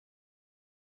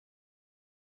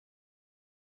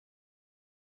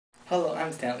Hello,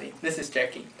 I'm Stanley. This is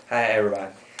Jackie. Hi everyone.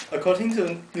 According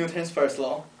to Newton's first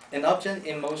law, an object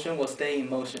in motion will stay in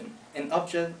motion. An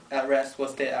object at rest will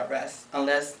stay at rest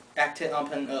unless acted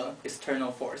upon an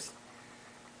external force.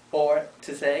 Or,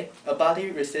 to say, a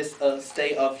body resists a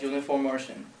state of uniform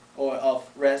motion or of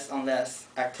rest unless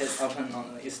acted upon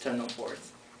an external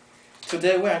force.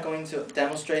 Today we are going to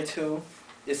demonstrate two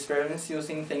experiments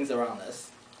using things around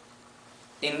us.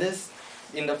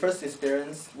 In the first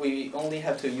experience, we only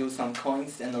have to use some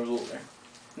coins and a ruler.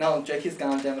 Now Jackie's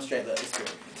gonna demonstrate the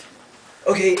experiment.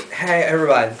 Okay, hi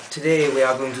everyone. Today we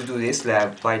are going to do this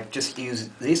lab by just use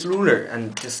this ruler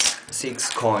and just 6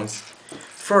 coins.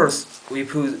 First, we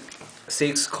put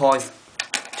 6 coins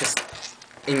just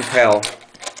in pile.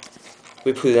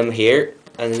 We put them here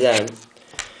and then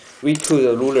we put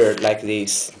a ruler like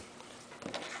this.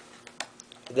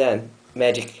 Then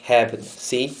magic happens.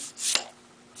 See?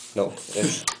 No.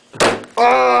 Yes.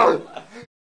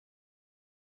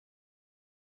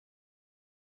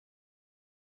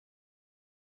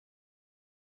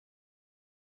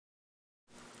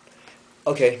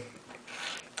 Okay,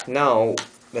 now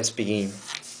let's begin.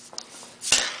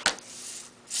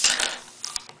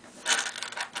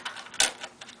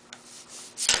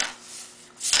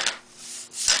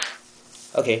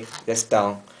 Okay, that's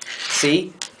done.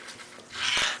 See?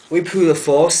 We put a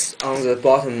force on the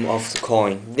bottom of the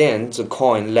coin, then the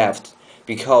coin left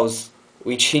because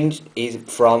we changed it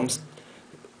from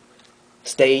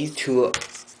state to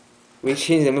we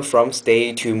change them from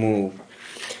state to move.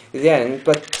 Then,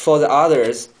 but for the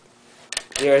others,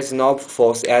 there is no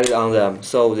force added on them,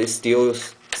 so they still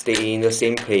stay in the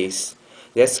same place.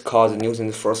 That's called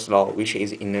Newton's first law, which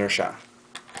is inertia.